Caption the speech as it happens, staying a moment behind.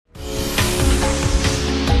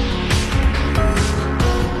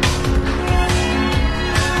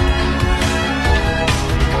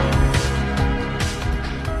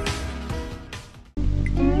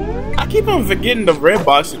keep on forgetting the red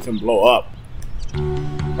boxes can blow up.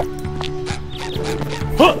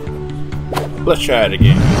 Huh. Let's try it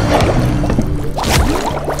again.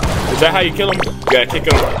 Is that how you kill him? You gotta kick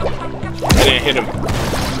him and then hit him.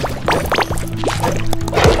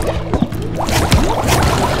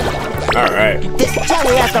 Alright. This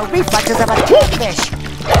jelly has the reflexes of a kingfish.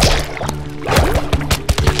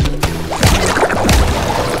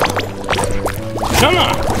 Come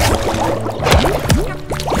on.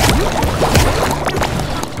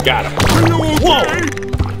 Got him. Whoa.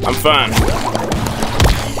 I'm fine.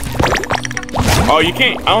 Oh, you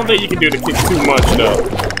can't. I don't think you can do the kick too much, though.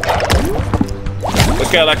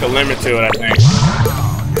 It's got like a limit to it, I think.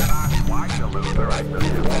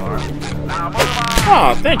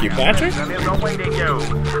 Oh, thank you, Patrick.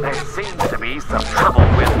 There seems to be some trouble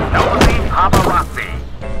with nosy paparazzi.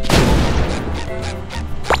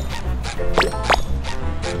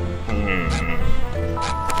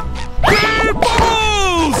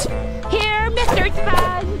 Balls! Here, Mr.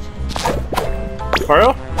 Sponge.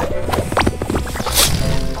 Pearl?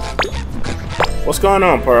 What's going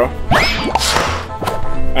on, Pearl?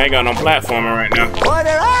 I ain't got no platforming right now.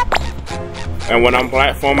 Order up! And when I'm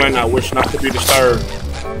platforming, I wish not to be disturbed.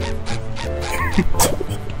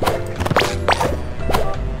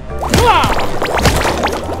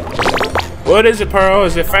 What is it, Pearl?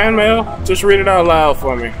 Is it fan mail? Just read it out loud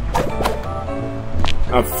for me.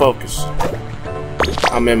 I'm focused.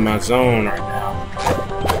 I'm in my zone right now.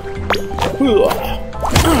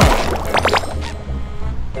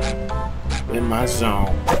 In my zone.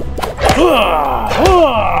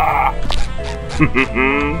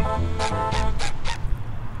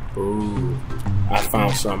 Ooh, I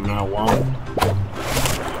found something I want.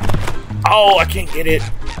 Oh, I can't get it.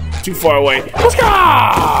 Too far away. Let's go!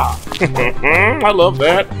 I love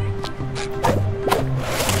that.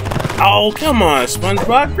 Oh, come on,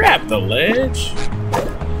 SpongeBob. Grab the ledge.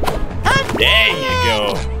 There you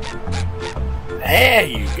go. There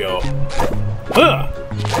you go. Huh.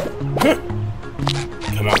 Huh.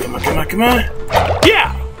 Come on, come on, come on, come on.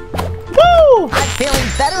 Yeah! Woo! I'm feeling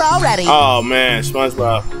better already. Oh, man,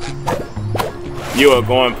 SpongeBob. You are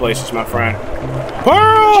going places, my friend.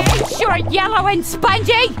 Pearl! Short, yellow, and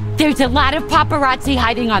spongy. There's a lot of paparazzi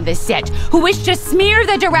hiding on this set who wish to smear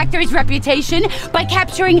the director's reputation by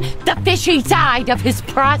capturing the fishy side of his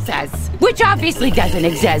process, which obviously doesn't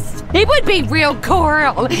exist. It would be real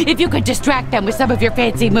cool if you could distract them with some of your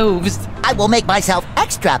fancy moves. I will make myself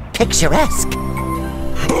extra picturesque.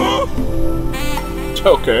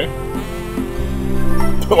 Okay.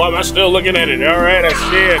 Why am I still looking at it? Alright, I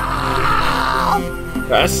see it.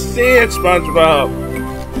 I see it, SpongeBob.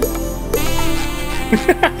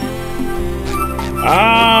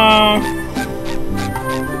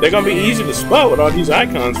 They're gonna be easy to spot with all these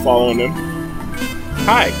icons following them.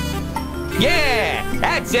 Hi. Yeah,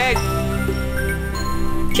 that's it.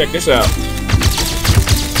 Check this out.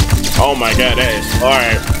 Oh my god, that is.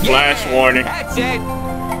 Alright, flash warning. That's it.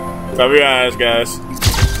 Cover your eyes, guys.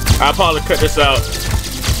 I'll probably cut this out.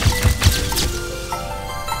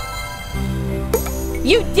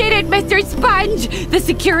 You did it, Mr. Sponge! The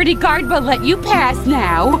security guard will let you pass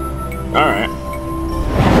now. Alright.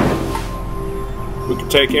 We can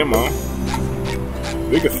take him on.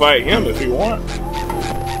 We can fight him if you want.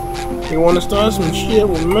 You want to start some shit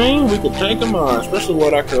with me? We can take him on, especially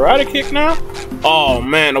with our karate kick now. Oh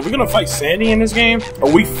man, are we gonna fight Sandy in this game? Are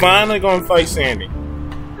we finally gonna fight Sandy?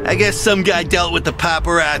 I guess some guy dealt with the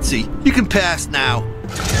paparazzi. You can pass now.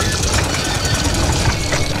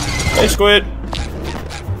 Hey, Squid.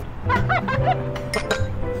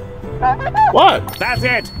 What? That's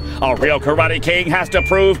it! A real Karate King has to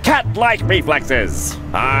prove cat-like reflexes.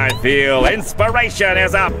 I feel inspiration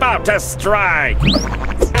is about to strike.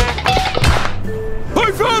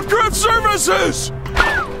 I found craft services!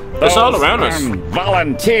 It's all around us.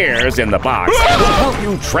 Volunteers in the box will help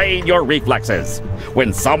you train your reflexes.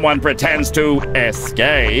 When someone pretends to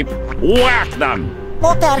escape, whack them.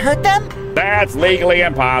 Won't that hurt them? That's legally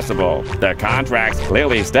impossible. The contracts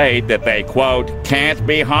clearly state that they, quote, can't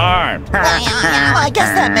be harmed. I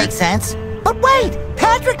guess that makes sense. But wait,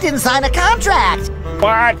 Patrick didn't sign a contract.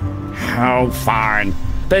 What? Oh, fine.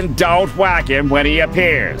 Then don't whack him when he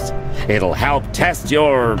appears. It'll help test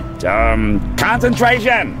your,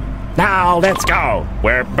 concentration. Now, let's go.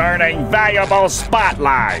 We're burning valuable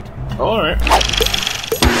spotlight. All right.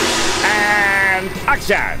 And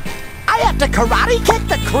action. I have to karate kick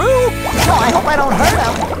the crew? Oh, I hope I don't hurt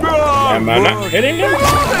them. Am I not hitting him?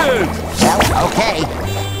 Well, okay.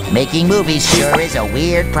 Making movies sure is a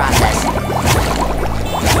weird process.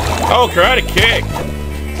 Oh, karate kick.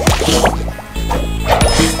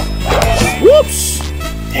 Whoops.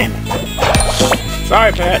 Damn it.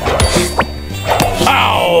 Sorry, Pat.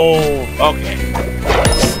 Oh, okay.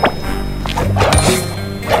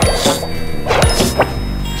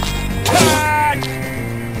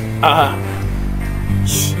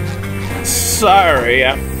 Sorry,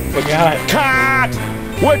 I forgot. Cut!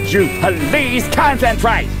 Would you please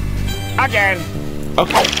concentrate? Again.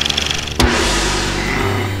 Okay.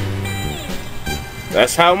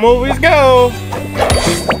 That's how movies go.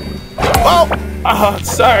 Oh,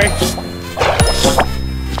 sorry.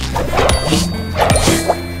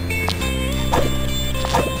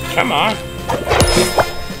 Come on.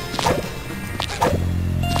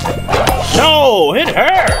 No, hit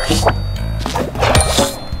her.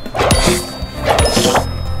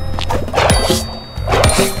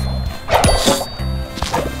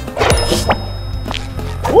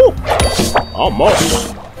 Woo!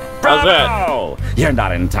 Almost. How's that? Bravo! You're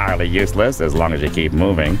not entirely useless as long as you keep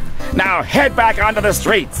moving. Now head back onto the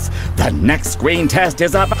streets. The next screen test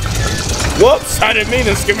is up. Whoops, I didn't mean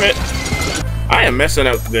to skip it. I am messing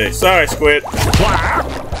up today. Sorry, Squid.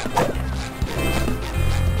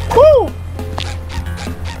 Woo!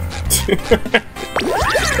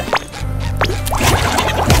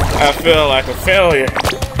 I feel like a failure.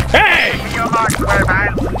 Hey!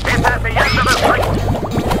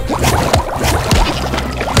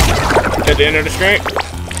 At the end of the screen?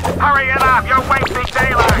 Hurry it up, you're wasting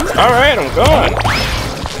daylight. Alright, I'm going.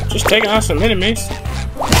 Just taking out some enemies.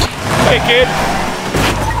 Hey, kid.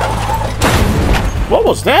 What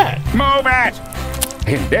was that? Move it!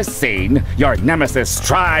 In this scene, your nemesis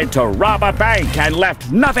tried to rob a bank and left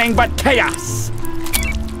nothing but chaos.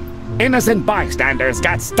 Innocent bystanders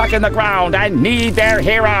got stuck in the ground and need their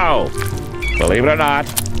hero. Believe it or not,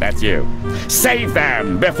 that's you. Save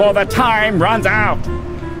them before the time runs out.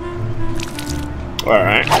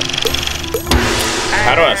 Alright.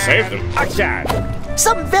 How do I save them? Action!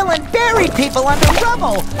 Some villain buried people under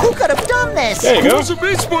rubble. Who could have done this? There you It go. wasn't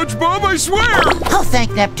me, SpongeBob, I swear! Oh,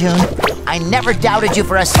 thank Neptune. I never doubted you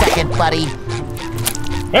for a second, buddy.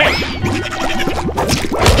 Hey!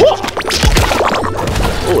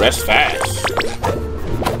 Oh, that's fast.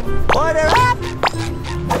 Order up!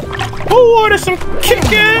 Oh, order some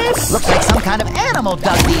kick-ass! Looks like some kind of animal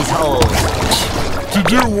dug these holes. To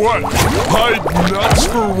do what? Hide nuts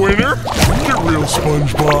for winter? Get real,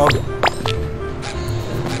 SpongeBob.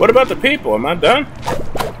 What about the people? Am I done?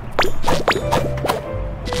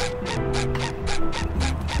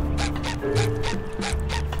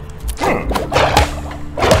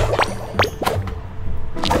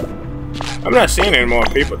 I'm not seeing any more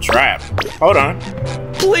people trapped. Hold on.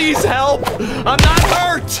 Please help! I'm not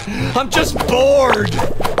hurt! I'm just bored!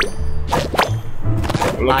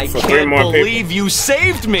 I'm looking I for 3 can't more believe you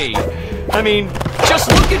saved me! I mean, just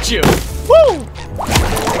look at you! Woo!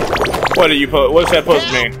 What did you put? What's that supposed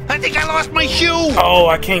to mean? I think I lost my shoe. Oh,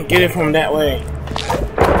 I can't get it from that way.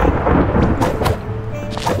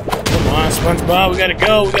 Come on, SpongeBob, we gotta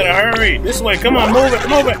go. We gotta hurry. This way. Come on, move it,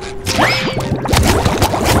 move it.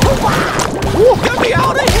 Get me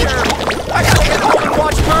out of here! I gotta get home and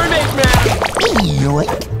watch Mermaid Man!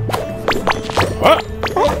 Yoink. What?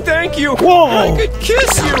 Oh, thank you! Whoa. I could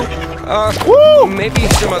kiss you! Woo! Maybe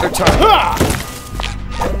some other time. Ah!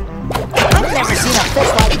 I've never seen a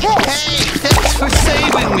fish like this. Hey, thanks for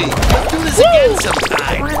saving me. Let's do this again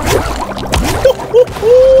sometime.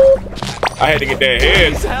 I had to get that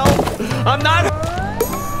head. Please help! I'm not...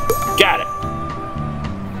 Got it.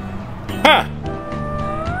 Huh.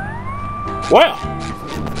 Well,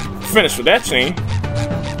 finished with that scene.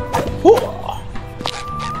 Whew.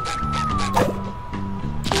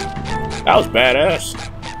 That was badass.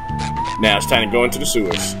 Now it's time to go into the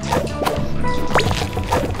sewers.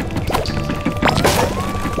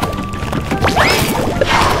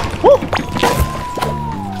 Woo.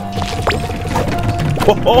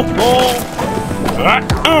 Ho, ho, ho.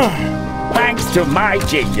 Thanks to my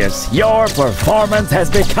genius, your performance has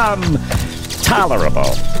become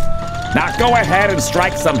tolerable. Now go ahead and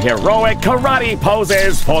strike some heroic karate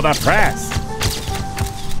poses for the press.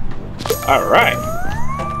 All right.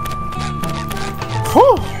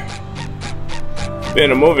 Whew.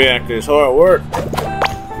 Being a movie actor is hard work.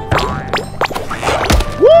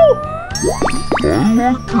 Woo!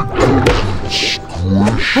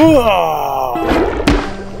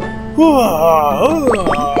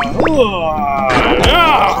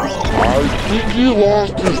 I think he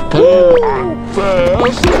lost his pair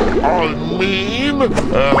fast. I mean, and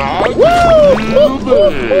I do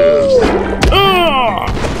this.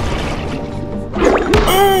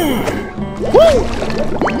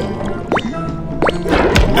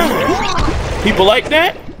 People like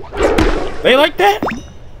that? They like that?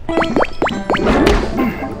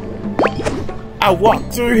 I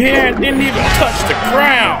walked through here and didn't even touch the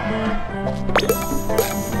ground.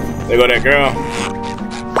 There go that girl.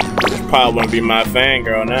 She probably wanna be my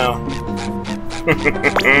fangirl now.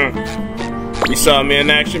 You saw me in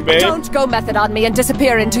action, babe? Don't go method on me and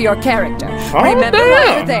disappear into your character. Oh, Remember why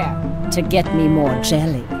damn. you're there. To get me more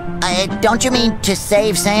jelly. Don't you mean to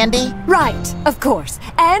save Sandy? Right, of course.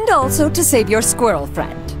 And also to save your squirrel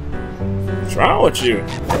friend. What's wrong with you?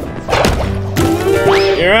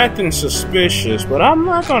 You're acting suspicious, but I'm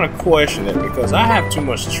not gonna question it because I have too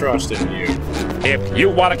much trust in you. If you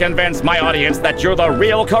want to convince my audience that you're the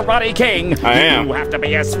real Karate King, I am. you have to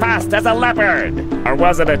be as fast as a leopard. Or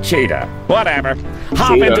was it a cheetah? Whatever.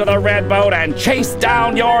 Hop Cheetah. into the red boat and chase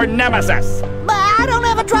down your nemesis. But I don't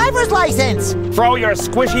have a driver's license. Throw your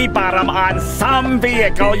squishy bottom on some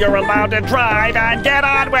vehicle you're allowed to drive and get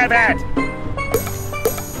on with it.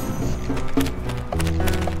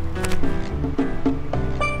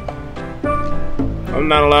 I'm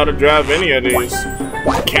not allowed to drive any of these.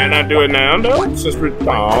 Can I do it now, though? Since we're...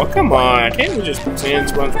 Oh, come on. Can't we just pretend,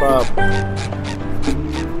 SpongeBob?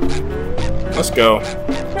 Let's go.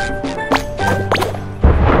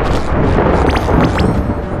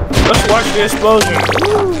 Let's watch the explosion.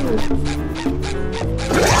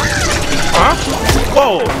 Huh?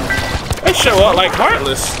 Whoa! They show up like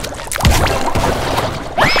Heartless.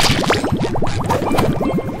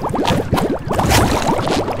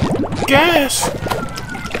 Gas!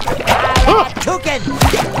 Toucan!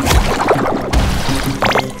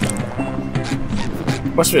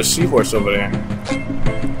 Must be a seahorse over there.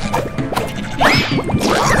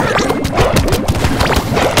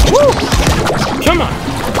 Woo! Come on!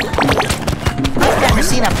 I've never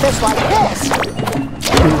seen a fish like this.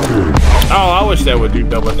 Oh, I wish that would do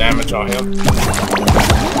double damage on him.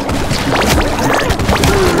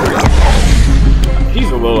 He's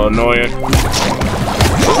a little annoying.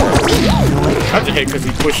 I just hate because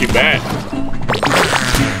he pushy back.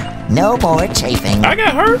 No more chafing. I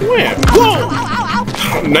got hurt when? Whoa!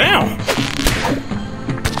 Now!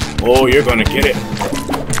 Oh, you're gonna get it.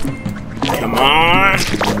 Come on!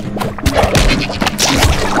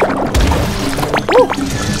 Woo.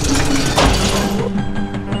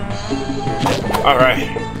 Alright.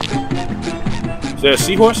 Is there a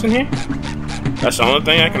seahorse in here? That's the only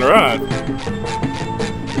thing I can ride.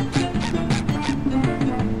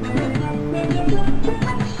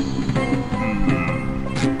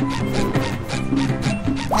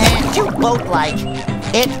 And you both like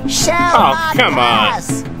it shall Oh, not come on.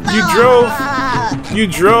 pass. You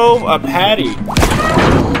drove a patty.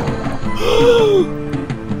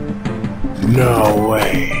 No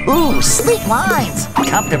way. Ooh, sleek lines.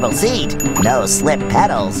 Comfortable seat. No slip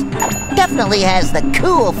pedals. Definitely has the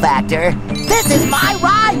cool factor. This is my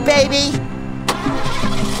ride, baby.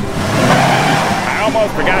 I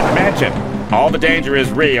almost forgot to mention, all the danger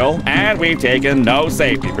is real, and we've taken no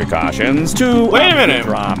safety precautions to Wait a minute.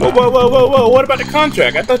 drama. Whoa. What about the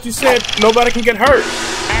contract? I thought you said nobody can get hurt.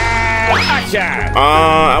 And action!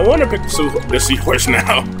 I want to pick the seahorse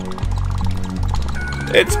now.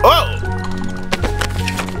 It's... Oh!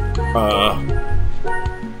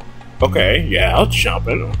 Okay, yeah, I'll jump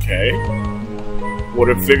in, okay. Would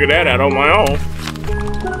have figured that out on my own.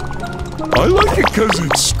 I like it because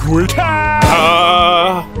it's squid.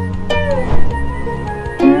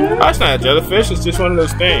 That's not a jellyfish, it's just one of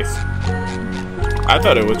those things. I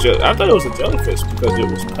thought it was a jellyfish because it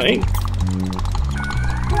was pink.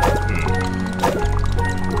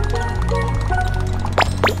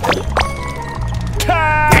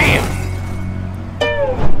 Damn!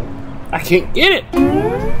 I can't get it!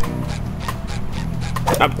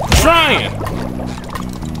 I'm trying!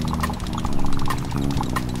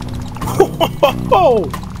 Whoa!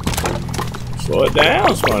 Slow it down,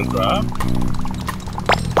 SpongeBob.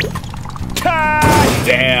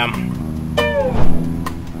 Damn!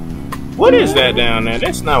 What is that down there?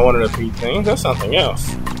 That's not one of the pea things, that's something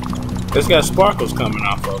else. It's got sparkles coming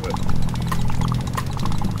off of it.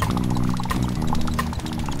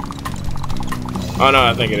 Oh no,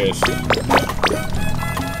 I think it is.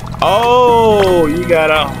 Oh, you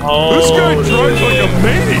gotta hold. This guy drives like a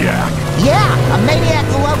maniac. Yeah, a maniac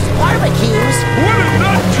who loves barbecues. What a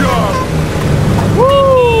nut job!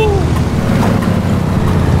 Woo!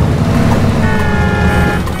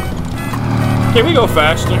 Can we go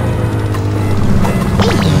faster?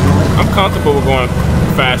 I'm comfortable with going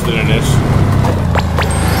faster than this.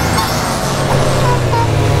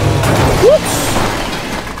 Whoops!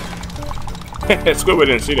 Squidward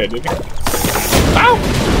didn't see that, did he? Ow!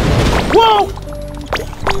 Whoa!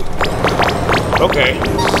 Okay.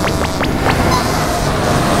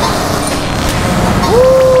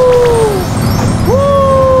 Woo! Woo!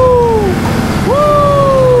 Woo!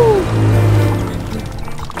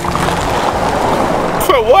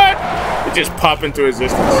 just pop into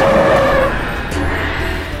existence.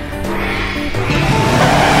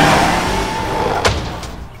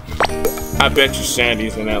 I bet you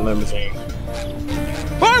Sandy's in that limousine.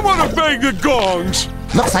 I want to bang the gongs!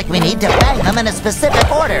 Looks like we need to bang them in a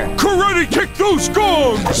specific order. Karate kick those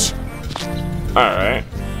gongs! Alright.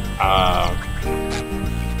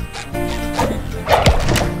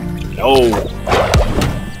 No.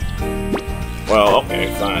 Well,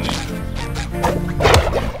 okay, fine.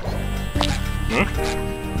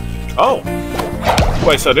 Oh.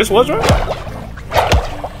 Wait, so this was right?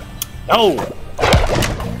 No.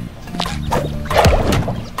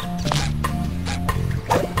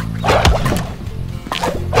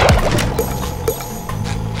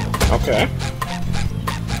 Okay.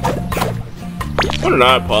 What an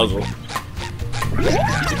odd puzzle.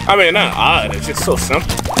 I mean, not odd, it's just so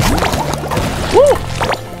simple. Woo!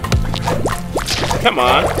 Come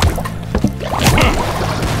on.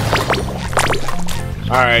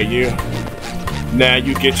 Alright, you. Now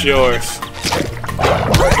you get yours.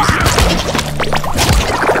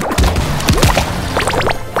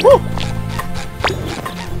 Woo!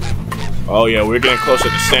 Oh yeah, we're getting closer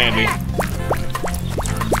to Sandy.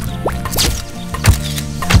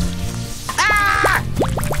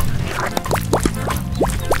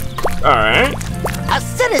 Alright. A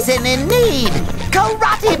citizen in need!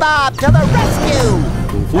 Karate Bob to the rescue!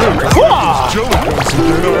 Jelly guns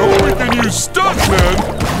again. I hope we can use stuntmen!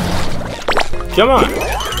 Come on.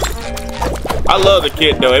 I love the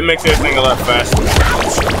kit though, it makes everything a lot faster.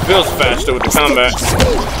 It feels faster with the combat.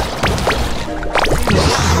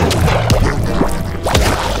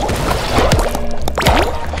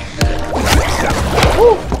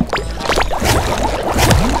 Woo.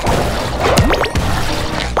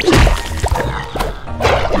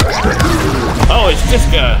 Oh, it's this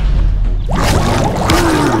guy.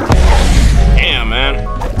 Damn, man.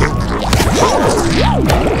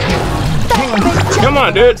 Come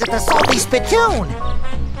on, dude. It's the salty spittoon.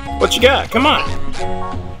 What you got? Come on.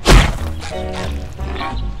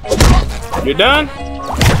 You done?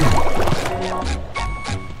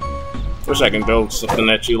 Wish I can throw something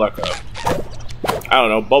at you like a, I don't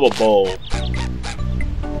know, bubble bowl.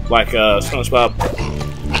 Like SpongeBob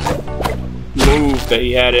move that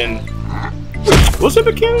he had in, was it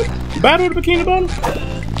Bikini? Battle of the Bikini Bottom?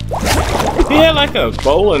 He had like a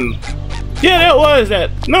bowl and, yeah, that was that.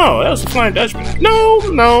 No, that was the Flying Dutchman.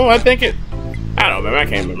 No, I think it, I don't remember, I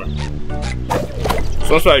can't remember.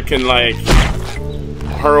 SpongeBob can like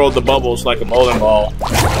hurl the bubbles like a bowling ball.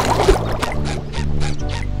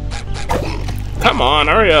 Come on,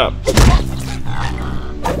 hurry up.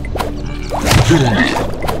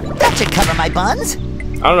 That should cover my buns.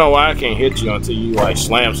 I don't know why I can't hit you until you like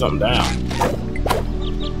slam something down.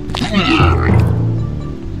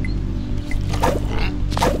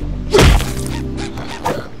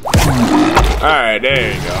 Alright,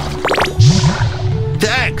 there you go.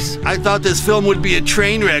 Thanks! I thought this film would be a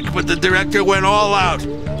train wreck, but the director went all out.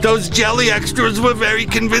 Those jelly extras were very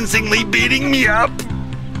convincingly beating me up.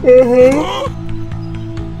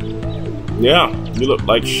 Yeah, you look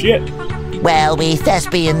like shit. Well, we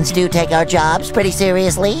thespians do take our jobs pretty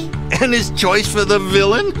seriously. And his choice for the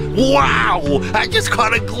villain? Wow! I just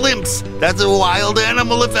caught a glimpse. That's a wild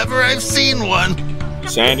animal if ever I've seen one.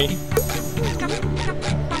 Sandy?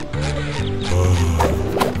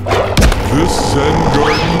 This Zen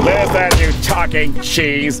garden. Listen, you talking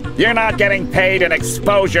cheese. You're not getting paid in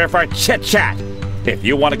exposure for chit-chat. If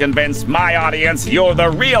you want to convince my audience you're the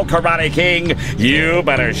real Karate King, you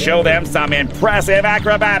better show them some impressive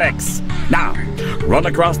acrobatics. Now, run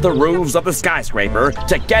across the roofs of the skyscraper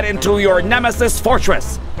to get into your nemesis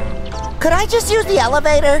fortress. Could I just use the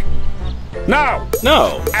elevator? No!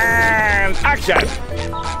 No. And action!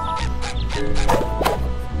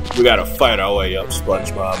 We gotta fight our way up,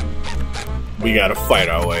 SpongeBob. We gotta fight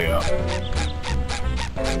our way up.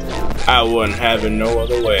 I wouldn't have it no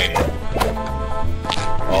other way.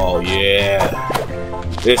 Oh yeah.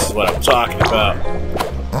 This is what I'm talking about.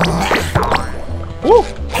 Woo!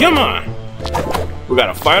 Come on! We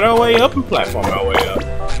gotta fight our way up and platform our way up.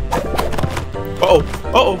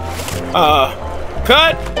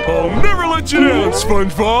 Cut! I'll never let you down,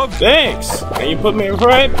 SpongeBob! Thanks! And you put me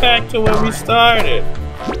right back to where we started.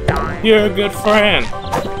 You're a good friend.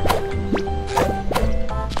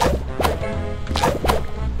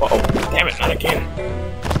 Uh-oh, damn it, not again.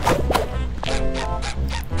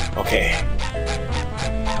 Okay.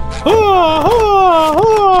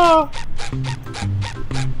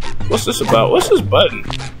 What's this about? What's this button?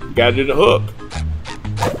 Gotta do the hook.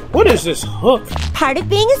 What is this hook? Part of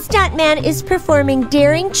being a stuntman is performing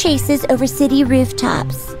daring chases over city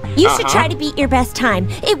rooftops. You should try to beat your best time.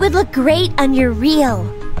 It would look great on your reel.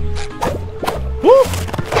 Woo!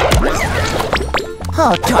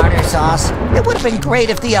 Oh, tartar sauce. It would have been great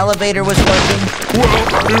if the elevator was working.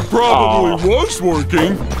 Well, it probably was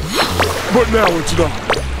working, but now it's not.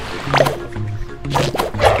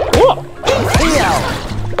 Whoa! Theo!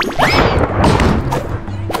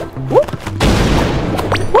 Woo!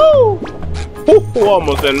 Woo!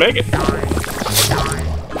 Almost didn't make it.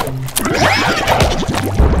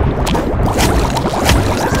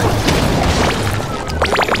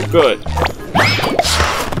 Good.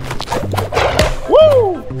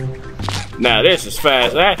 Woo! Now this is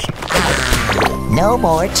fast action. No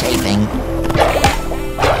more chafing.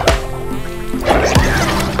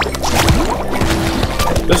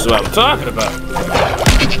 This is what I'm talking about. You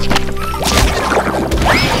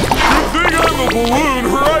think I'm a balloon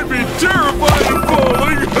or I'd be terrified of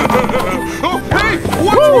falling? Oh, hey!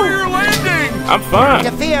 Watch where you're landing! I'm fine.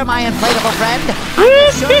 To fear, my inflatable friend.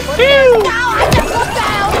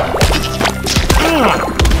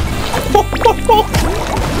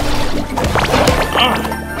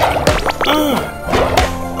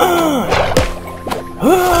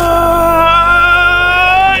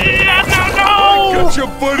 Gotcha,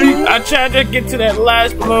 buddy! I tried to get to that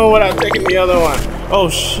last balloon without taking the other one. Oh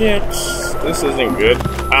shit. This isn't good.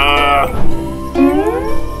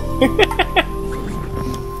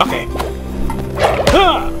 Okay.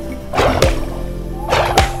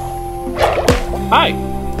 Hi.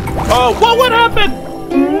 Oh, what happened?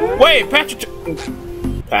 Wait, Patrick.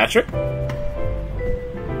 Patrick?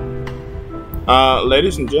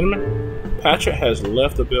 Ladies and gentlemen, Patrick has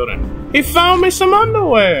left the building. He found me some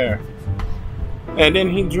underwear. And then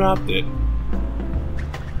he dropped it.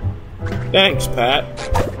 Thanks, Pat.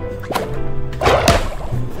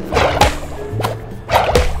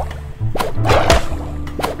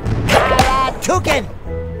 Toucan!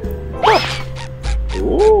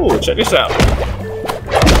 Ooh, check this out.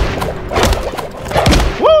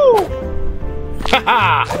 Woo!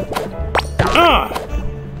 Haha!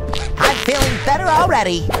 I'm feeling better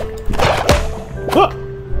already. Huh.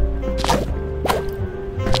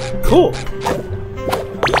 Cool.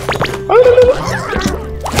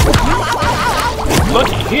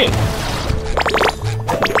 Lucky hit.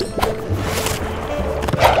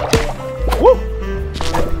 Woo!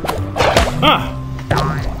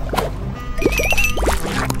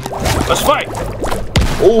 Let's fight.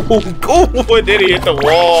 Oh, cool! Did he hit the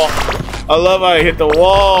wall? I love how he hit the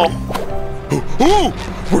wall. Ooh!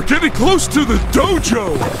 We're getting close to the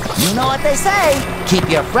dojo! You know what they say. Keep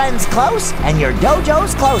your friends close and your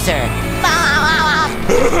dojos closer.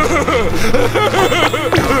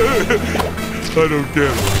 I don't get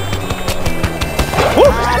it.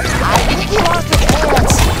 I think he lost his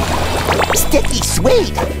pants. Sticky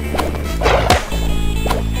sweet.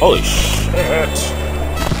 Holy shit.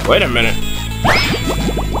 Wait a minute.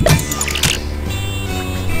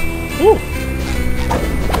 Woo.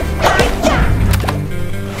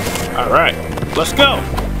 Alright, let's go.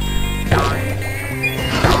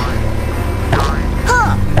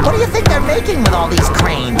 Huh, what do you think they're making with all these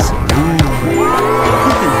cranes?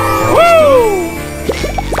 Woo!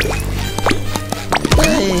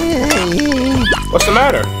 What's the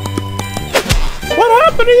matter? What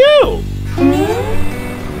happened to you?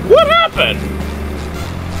 What happened?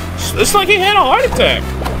 It's like he had a heart attack.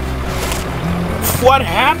 What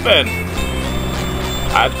happened?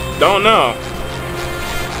 I don't know.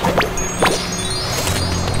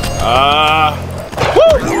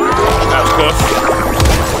 Woo! That was close.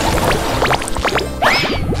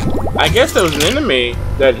 I guess there was an enemy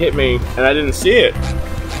that hit me and I didn't see it.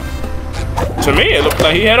 To me, it looked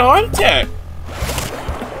like he had a heart attack.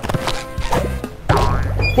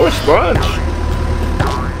 Poor Sponge.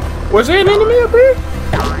 Was there an enemy up here?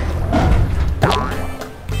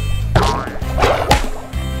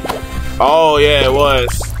 Oh yeah, it was.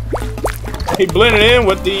 He blended in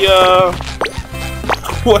with the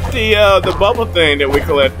the bubble thing that we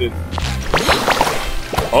collected.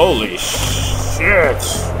 Holy shit.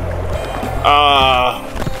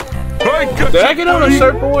 Did I get on a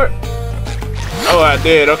surfboard? Oh, I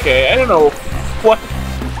did. Okay, I don't know what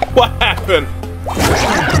happened.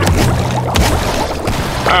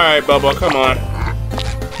 All right, Bubba, come on.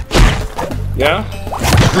 Yeah,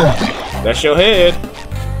 that's your head.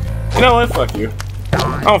 You know what? Fuck you.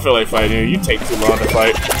 I don't feel like fighting you. You take too long to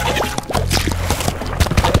fight.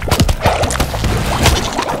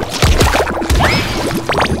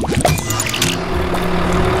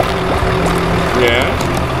 Yeah.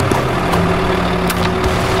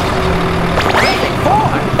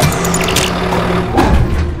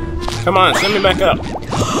 Come on, send me back up.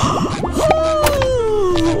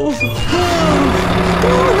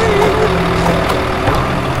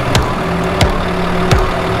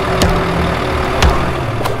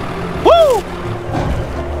 Woo!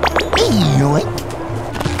 Yoink.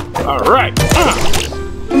 Alright.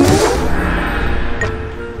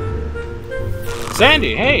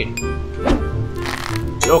 Sandy, hey.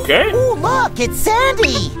 You okay? Oh, look, it's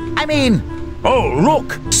Sandy. I mean, Oh,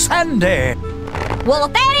 look, Sandy. Well,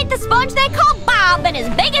 if that ain't the sponge they call Bob and his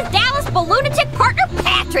biggest Dallas balloonatic partner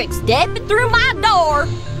Patrick stepping through my door.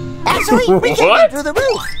 actually, we came in What? through the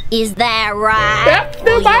roof. Is that right? Step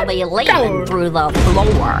through Well, my you'll be leaving door. through the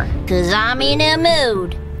floor. Cause I'm in a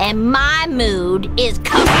mood. And my mood is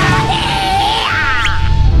coming.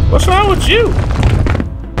 What's wrong with you?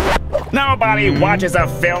 Nobody watches a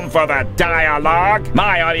film for the dialogue.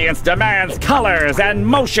 My audience demands colors and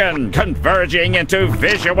motion converging into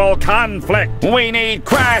visual conflict. We need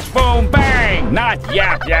crash, boom, bang, not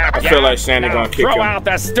yap, yap, I yap. feel like Sandy Now gonna kick throw him. out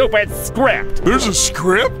the stupid script. There's a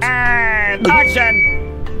script? And action.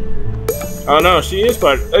 Oh no, she is,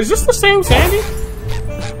 but is this the same Sandy?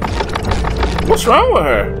 What's wrong with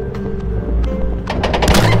her?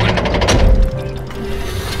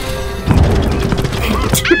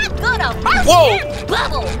 I'm gonna burst Whoa. your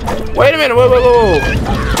bubble. Wait a minute, whoa.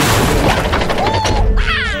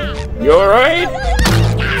 You alright?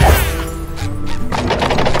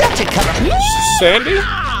 That should cover me. Sandy?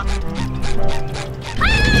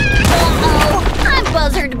 Uh-oh, I'm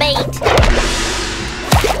buzzard bait.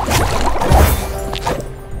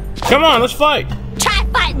 Come on, let's fight. Try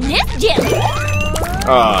fighting this jelly.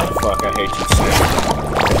 Ah, fuck, I hate you, Sandy.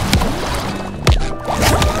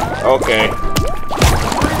 Okay.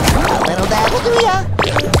 A little dab will do ya.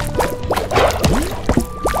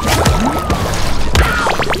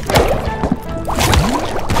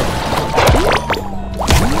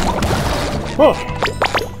 Whoa.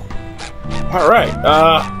 Alright,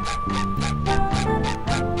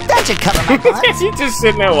 That should cover my butt. He's just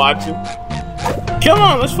sitting there watching. Come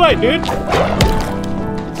on, let's fight, dude.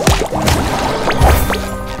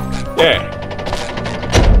 Yeah.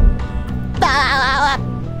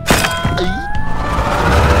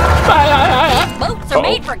 Boats are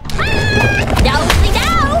made for nosy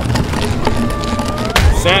no.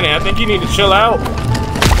 Sandy, I think you need to chill out.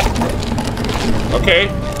 Okay.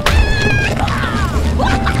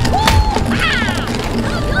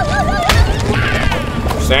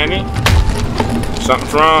 Sandy?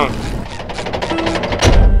 Something's wrong.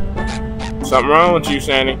 Something wrong with you,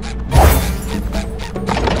 Sandy.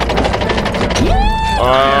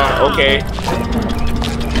 Okay.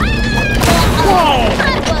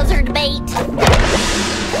 I'm buzzard bait.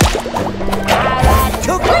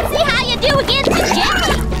 Let's see how you do against the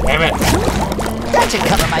jelly. Damn it. That should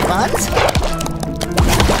cover my buns.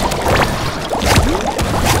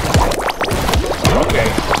 Okay.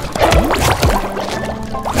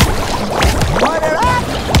 Order up.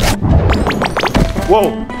 Whoa.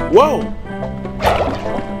 Whoa.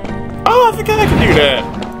 Oh, I forgot I could do that.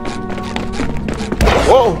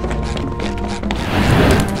 Whoa.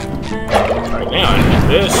 Right now, I need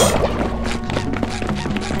this.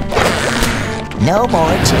 No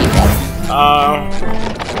more cheating. I'm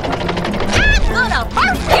gonna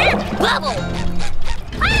burst your bubble.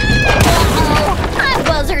 Uh-oh, I'm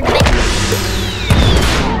buzzard bait.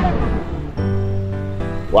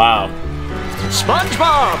 Wow.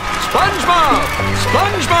 SpongeBob! SpongeBob!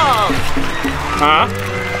 SpongeBob! Huh?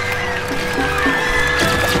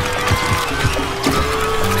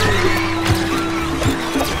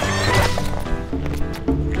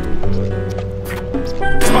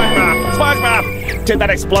 SpongeBob! Did that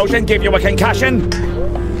explosion give you a concussion?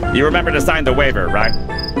 You remember to sign the waiver, right?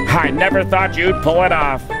 I never thought you'd pull it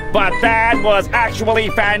off, but that was actually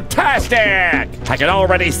fantastic! I can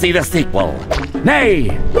already see the sequel. Nay,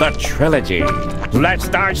 the trilogy. Let's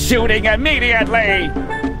start shooting immediately!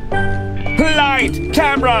 Light,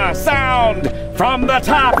 camera, sound, from the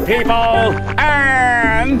top, people,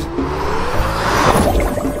 and...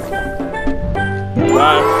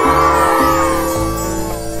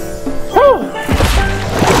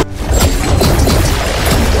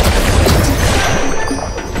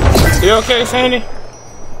 You okay, Sandy?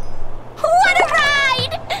 What a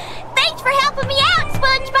ride! Thanks for helping me out,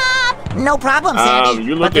 SpongeBob! No problem, Sandy.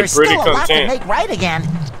 You but looking there's pretty still a lot to content. make right again.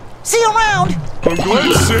 See you around. I'm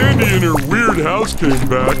glad Sandy and her weird house came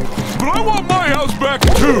back, but I want my house back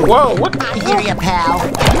too. Whoa, what? I hear ya, pal.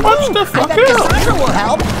 What the I fuck bet is? Cassandra will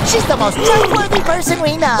help. She's the most trustworthy person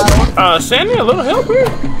we know. Sandy, a little help here?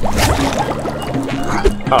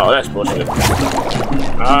 Oh, that's bullshit.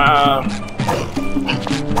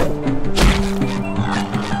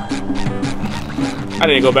 I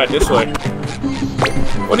didn't go back this way.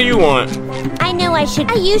 What do you want? I know I should.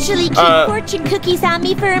 I usually keep fortune cookies on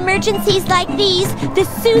me for emergencies like these. The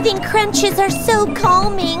soothing crunches are so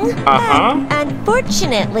calming.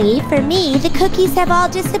 Unfortunately for me, the cookies have all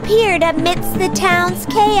disappeared amidst the town's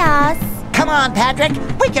chaos. Come on, Patrick.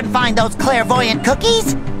 We can find those clairvoyant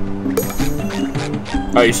cookies.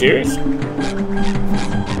 Are you serious?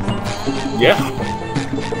 Yeah.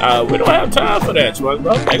 We don't have time for that,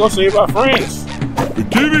 SpongeBob. I go save our friends.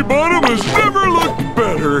 Bikini Bottom has never looked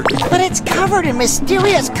better. But it's covered in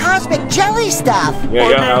mysterious cosmic jelly stuff. Yeah,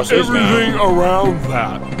 your house is everything around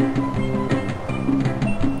that.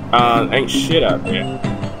 Ain't shit out there.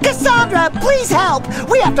 Cassandra, please help!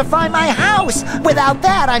 We have to find my house! Without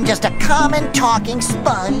that, I'm just a common talking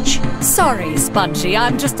sponge. Sorry, Spongy,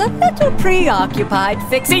 I'm just a little preoccupied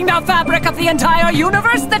fixing the fabric of the entire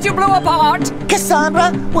universe that you blew apart.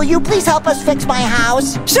 Cassandra, will you please help us fix my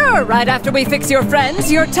house? Sure, right after we fix your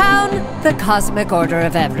friends, your town, the cosmic order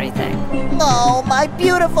of everything. Oh, my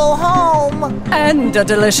beautiful home! And a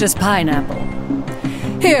delicious pineapple.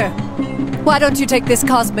 Here, why don't you take this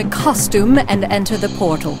cosmic costume and enter the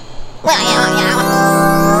portal?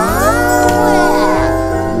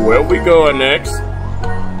 Where we going next?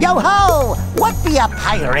 Yo-ho! What be a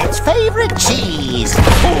pirate's favorite cheese?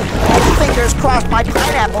 Fingers crossed my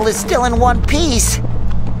pineapple is still in one piece.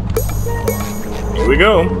 Here we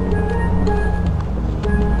go.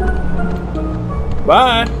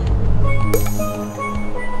 Bye.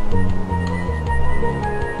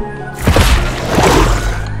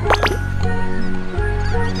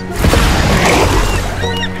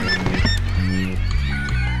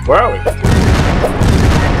 Where are we?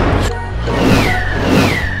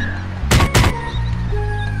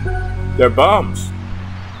 They're bombs.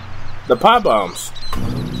 The pie bombs.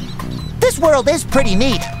 This world is pretty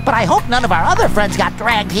neat, but I hope none of our other friends got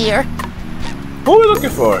dragged here. Who are we looking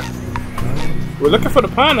for? We're looking for the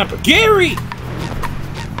pineapple. Gary!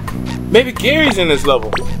 Maybe Gary's in this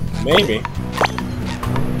level. Maybe.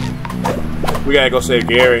 We gotta go save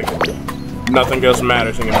Gary. Nothing else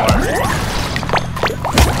matters anymore.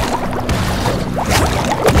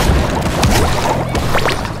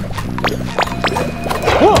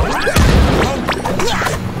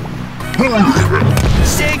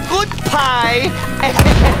 Say goodbye.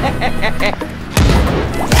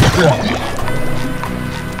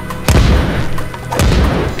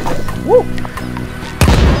 Woo.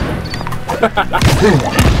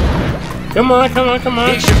 Come on, come on, come on.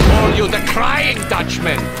 They should call you the Crying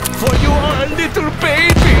Dutchman, for you are a little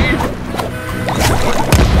baby.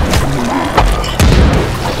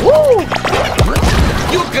 Woo!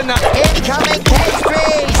 You cannot. Incoming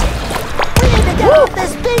pastries! We need to get off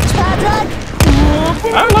this beach, Patrick!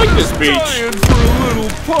 I like this beach. Trying for a little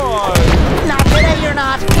pie. Not today, you're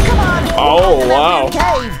not. Come on. Oh, wow.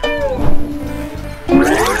 Cave.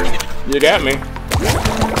 You got me.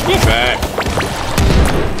 Get back.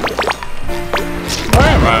 Where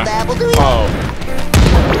am I? Oh.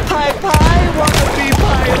 Pie, wanna be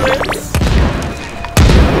pilots?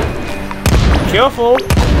 Careful.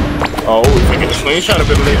 Oh, we can get the slingshot a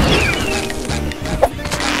bit later.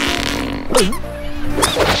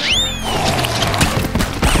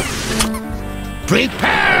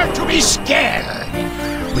 Prepare to be scared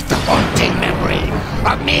with the haunting memory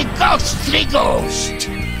of me ghostly ghost.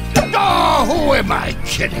 Oh, who am I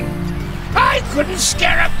kidding? I couldn't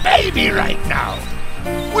scare a baby right now.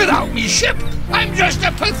 Without me ship, I'm just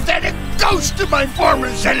a pathetic ghost of my former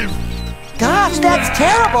self. Gosh, that's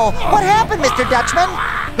terrible. What happened, Mr. Dutchman?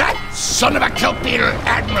 That son of a kelp-eater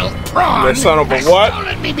Admiral Prawn That son of a has what?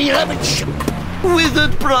 stolen me beloved ship.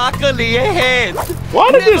 Withered broccoli ahead. Why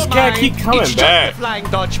did this Never guy mind, keep coming it's back? Just the Flying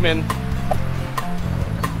Dutchman.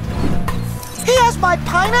 He has my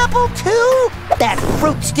pineapple, too? That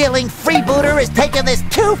fruit-stealing freebooter is taking this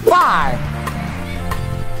too far.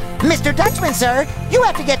 Mr. Dutchman, sir, you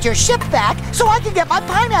have to get your ship back so I can get my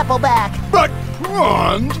pineapple back. But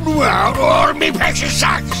prawns, well, or me precious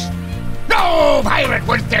socks. No pirate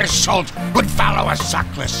worth their salt would follow a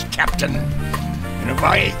sockless captain. And if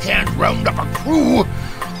I can't round up a crew,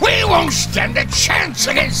 we won't stand a chance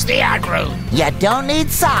against the Admiral. You don't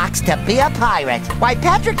need socks to be a pirate. Why,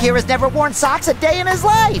 Patrick here has never worn socks a day in his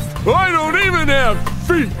life. I don't even have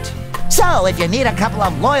feet. So, if you need a couple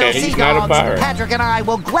of loyal Yeah, sea he's not a dogs, pirate. Patrick and I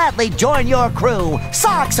will gladly join your crew.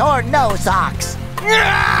 Socks or no socks.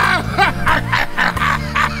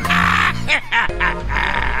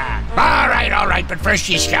 All right, but first,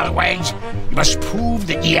 ye scalawags, you must prove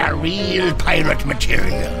that ye are real pirate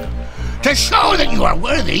material. To show that you are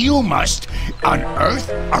worthy, you must unearth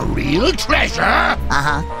a real treasure.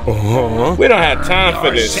 We don't have time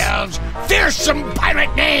for this. Yourselves fearsome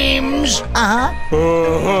pirate names.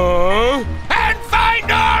 Uh-huh. And find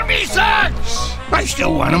all me thugs. I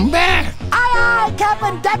still want them back. Aye, aye,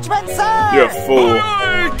 Captain Dutchman, sir! You're a fool.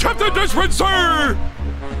 Aye, Captain Dutchman, sir!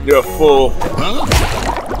 You're a fool. Huh?